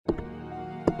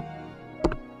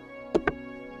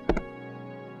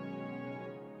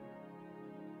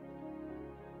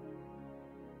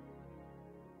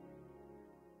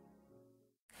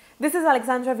This is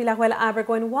Alexandra Villarroel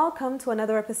Abrego and welcome to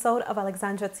another episode of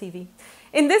Alexandra TV.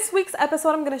 In this week's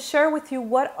episode, I'm going to share with you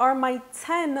what are my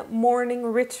 10 morning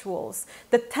rituals.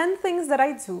 The 10 things that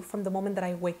I do from the moment that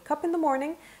I wake up in the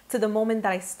morning to the moment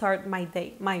that I start my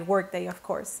day, my work day, of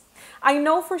course. I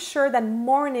know for sure that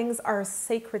mornings are a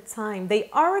sacred time. They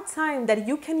are a time that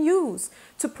you can use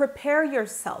to prepare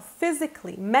yourself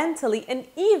physically, mentally, and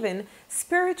even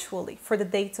spiritually for the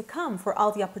day to come, for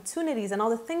all the opportunities and all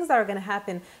the things that are going to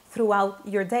happen throughout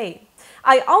your day.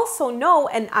 I also know,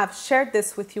 and I've shared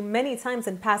this with you many times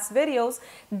in past videos,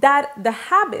 that the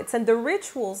habits and the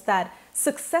rituals that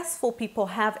successful people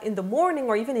have in the morning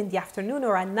or even in the afternoon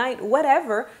or at night,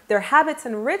 whatever, their habits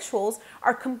and rituals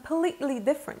are completely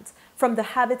different from the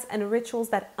habits and rituals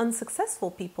that unsuccessful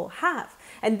people have.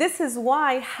 And this is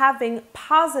why having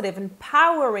positive,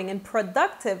 empowering, and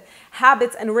productive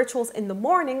habits and rituals in the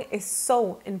morning is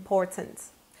so important.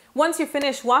 Once you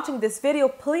finish watching this video,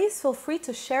 please feel free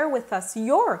to share with us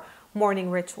your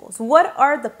morning rituals. What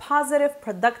are the positive,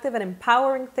 productive, and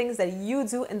empowering things that you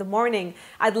do in the morning?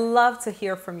 I'd love to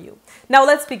hear from you. Now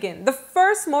let's begin. The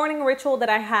first morning ritual that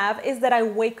I have is that I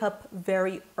wake up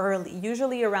very early,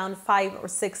 usually around 5 or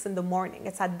 6 in the morning.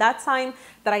 It's at that time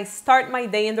that I start my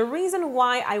day. And the reason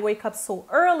why I wake up so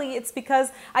early, it's because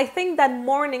I think that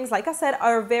mornings, like I said,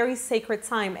 are a very sacred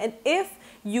time. And if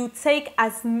you take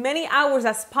as many hours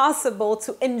as possible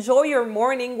to enjoy your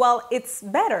morning, well, it's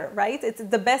better, right? It's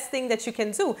the best thing that you can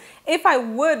do. If I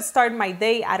would start my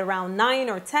day at around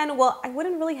 9 or 10, well, I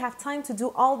wouldn't really have time to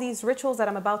do all these rituals that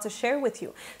I'm about to share with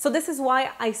you. So this is why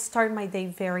I start my day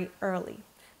very early.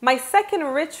 My second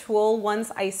ritual, once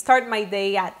I start my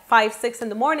day at 5, 6 in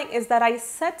the morning, is that I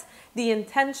set the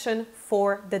intention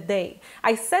for the day.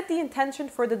 I set the intention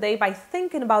for the day by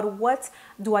thinking about what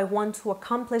do I want to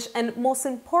accomplish, and most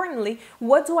importantly,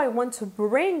 what do I want to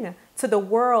bring to the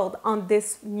world on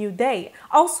this new day.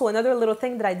 Also, another little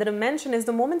thing that I didn't mention is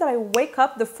the moment that I wake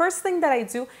up, the first thing that I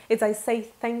do is I say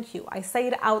thank you. I say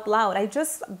it out loud. I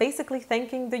just basically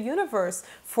thanking the universe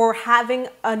for having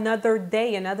another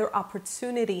day, another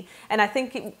opportunity. And I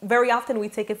think very often we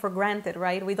take it for granted,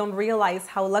 right? We don't realize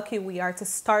how lucky we are to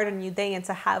start a new day and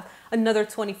to have another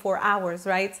 24 hours,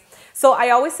 right? So I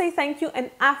always say thank you,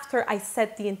 and after I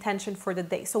set the intention for the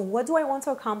day. So what do I want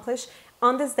to accomplish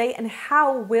on this day, and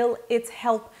how will it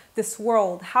help this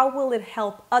world? How will it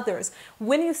help others?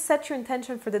 When you set your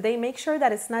intention for the day, make sure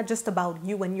that it's not just about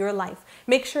you and your life.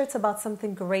 Make sure it's about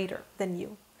something greater than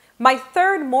you. My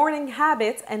third morning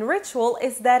habit and ritual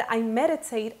is that I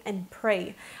meditate and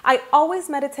pray. I always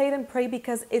meditate and pray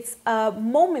because it's a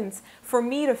moment for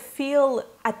me to feel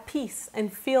at peace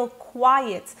and feel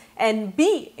quiet and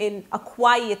be in a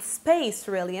quiet space,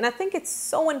 really. And I think it's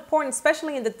so important,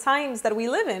 especially in the times that we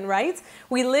live in, right?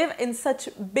 We live in such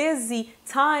busy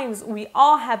times. We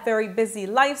all have very busy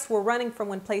lives. We're running from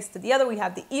one place to the other. We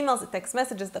have the emails, the text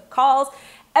messages, the calls.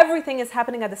 Everything is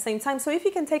happening at the same time. So if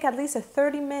you can take at least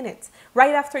 30 minutes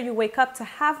right after you wake up to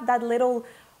have that little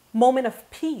moment of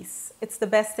peace, it's the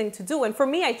best thing to do. And for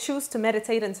me, I choose to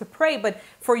meditate and to pray. But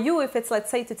for you, if it's, let's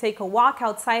say, to take a walk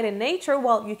outside in nature,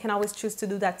 well, you can always choose to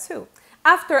do that too.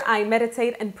 After I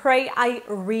meditate and pray, I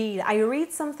read. I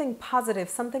read something positive,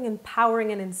 something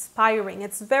empowering and inspiring.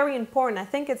 It's very important. I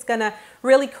think it's gonna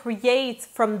really create,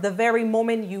 from the very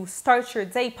moment you start your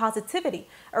day, positivity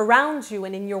around you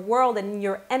and in your world and in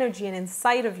your energy and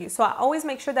inside of you. So I always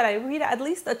make sure that I read at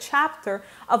least a chapter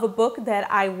of a book that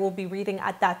I will be reading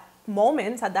at that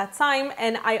moment, at that time.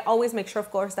 And I always make sure,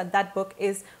 of course, that that book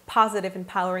is positive,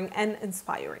 empowering, and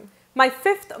inspiring. My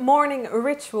fifth morning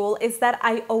ritual is that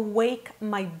I awake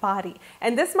my body.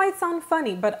 And this might sound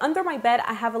funny, but under my bed,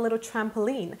 I have a little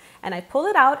trampoline, and I pull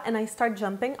it out and I start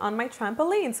jumping on my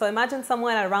trampoline. So imagine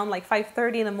someone at around like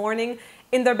 5:30 in the morning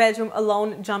in their bedroom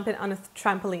alone jumping on a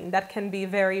trampoline. That can be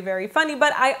very, very funny,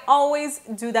 but I always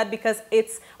do that because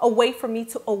it's a way for me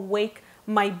to awake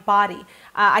my body.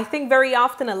 I think very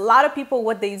often a lot of people,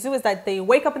 what they do is that they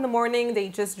wake up in the morning, they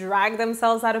just drag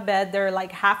themselves out of bed, they're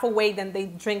like half awake, then they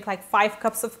drink like 5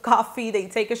 cups of coffee, they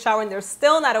take a shower and they're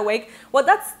still not awake. Well,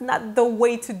 that's not the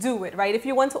way to do it, right? If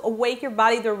you want to awake your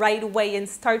body the right way and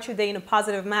start your day in a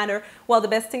positive manner, well, the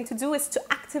best thing to do is to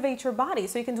activate your body.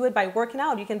 So you can do it by working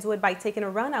out, you can do it by taking a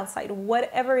run outside,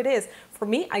 whatever it is. For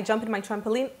me, I jump in my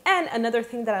trampoline, and another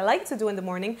thing that I like to do in the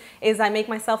morning is I make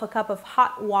myself a cup of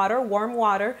hot water, warm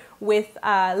water with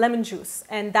lemon juice,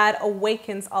 and that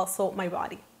awakens also my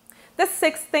body. The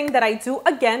sixth thing that I do,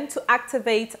 again, to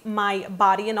activate my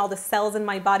body and all the cells in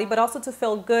my body, but also to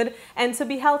feel good and to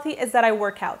be healthy, is that I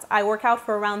work out. I work out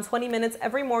for around 20 minutes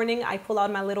every morning. I pull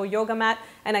out my little yoga mat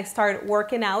and I start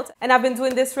working out. And I've been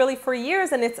doing this really for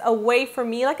years, and it's a way for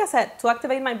me, like I said, to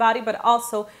activate my body, but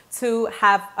also to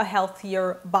have a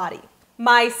healthier body.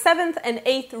 My seventh and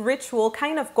eighth ritual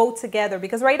kind of go together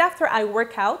because right after I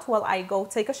work out, well, I go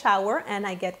take a shower and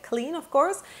I get clean, of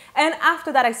course. And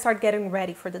after that, I start getting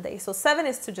ready for the day. So 7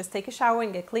 is to just take a shower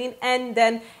and get clean. And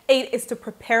then 8 is to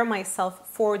prepare myself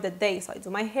for the day. So I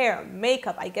do my hair,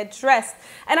 makeup, I get dressed.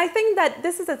 And I think that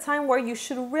this is a time where you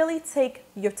should really take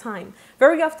your time.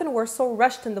 Very often we're so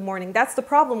rushed in the morning. That's the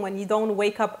problem when you don't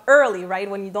wake up early, right?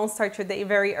 When you don't start your day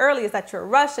very early, is that you're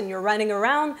rushed and you're running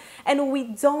around, and we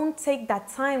don't take that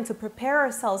time to prepare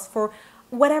ourselves for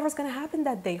whatever's going to happen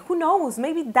that day. Who knows?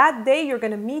 Maybe that day you're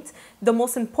going to meet the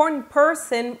most important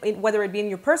person, whether it be in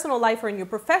your personal life or in your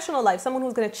professional life, someone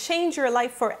who's going to change your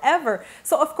life forever.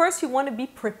 So of course you want to be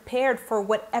prepared for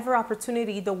whatever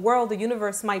opportunity the world, the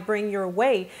universe might bring your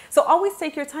way. So always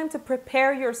take your time to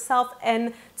prepare yourself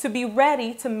and to be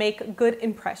ready to make good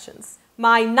impressions.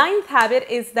 My ninth habit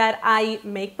is that I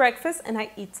make breakfast and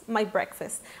I eat my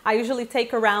breakfast. I usually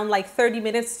take around like 30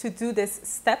 minutes to do this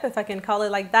step, if I can call it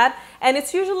like that. And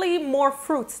it's usually more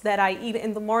fruits that I eat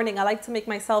in the morning. I like to make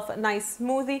myself a nice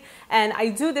smoothie. And I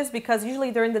do this because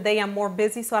usually during the day I'm more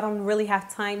busy, so I don't really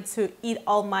have time to eat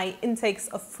all my intakes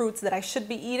of fruits that I should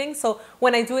be eating. So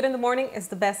when I do it in the morning, it's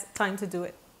the best time to do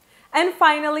it. And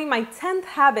finally, my 10th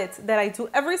habit that I do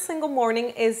every single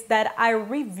morning is that I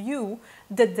review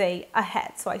the day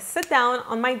ahead. So I sit down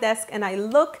on my desk and I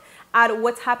look at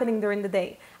what's happening during the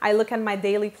day. I look at my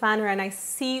daily planner and I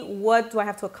see what do I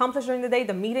have to accomplish during the day,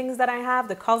 the meetings that I have,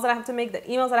 the calls that I have to make, the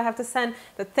emails that I have to send,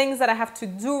 the things that I have to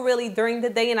do really during the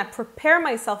day, and I prepare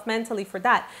myself mentally for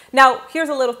that. Now, here's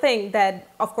a little thing that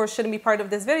of course shouldn't be part of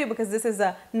this video because this is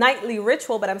a nightly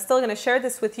ritual, but I'm still going to share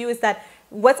this with you, is that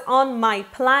what's on my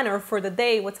planner for the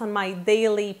day, what's on my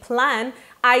daily plan,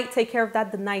 I take care of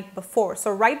that the night before.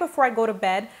 So right before I go to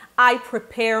bed, I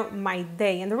prepare my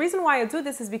day. And the reason why I do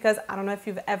this is because I don't know if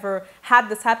you've ever had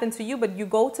this happen to you, but you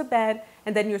go to bed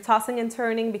and then you're tossing and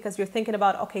turning because you're thinking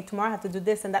about, okay, tomorrow I have to do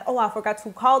this and that. Oh, I forgot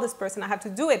to call this person. I have to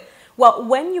do it. Well,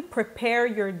 when you prepare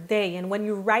your day and when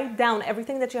you write down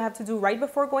everything that you have to do right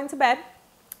before going to bed,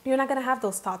 you're not going to have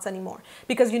those thoughts anymore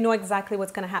because you know exactly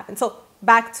what's going to happen. So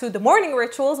back to the morning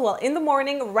rituals. Well, in the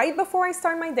morning, right before I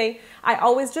start my day, I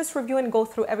always just review and go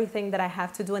through everything that I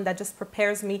have to do, and that just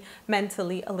prepares me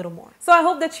mentally a little more. So I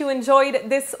hope that you enjoyed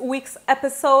this week's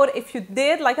episode. If you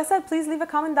did, like I said, please leave a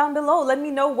comment down below. Let me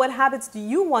know what habits do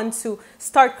you want to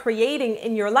start creating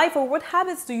in your life, or what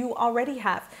habits do you already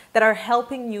have that are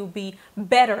helping you be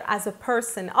better as a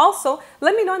person. Also,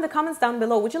 let me know in the comments down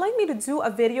below, would you like me to do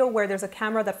a video where there's a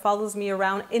camera that follows me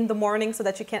around in the morning so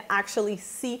that you can actually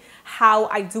see how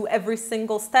I do every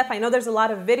single step? I know there's a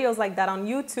lot of videos like that on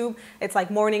YouTube. It's like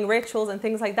morning rituals and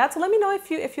things like that. So let me know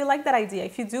if you like that idea.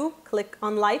 If you do, click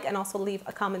on like and also leave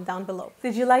a comment down below.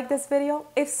 Did you like this video?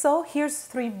 If so, here's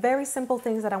 3 very simple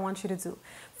things that I want you to do.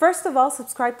 First of all,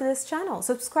 subscribe to this channel.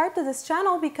 Subscribe to this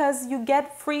channel because you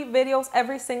get free videos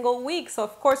every single week. So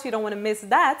of course you don't want to miss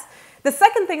that. The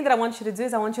second thing that I want you to do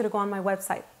is I want you to go on my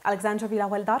website,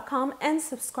 alexandravillarroel.com, and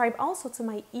subscribe also to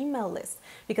my email list,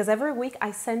 because every week I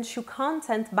send you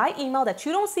content by email that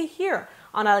you don't see here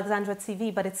on Alexandra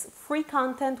TV, but it's free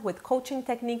content with coaching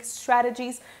techniques,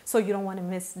 strategies, so you don't want to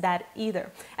miss that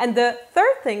either. And the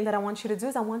third thing that I want you to do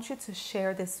is I want you to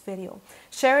share this video.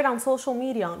 Share it on social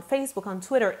media, on Facebook, on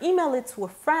Twitter, email it to a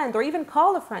friend, or even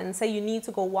call a friend and say you need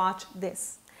to go watch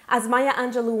this. As Maya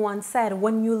Angelou once said,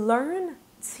 when you learn,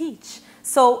 teach.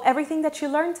 So everything that you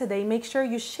learned today, make sure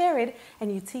you share it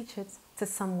and you teach it to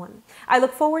someone. I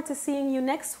look forward to seeing you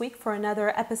next week for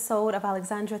another episode of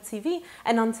Alexandra TV.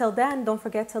 And until then, don't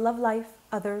forget to love life,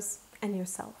 others, and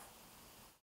yourself.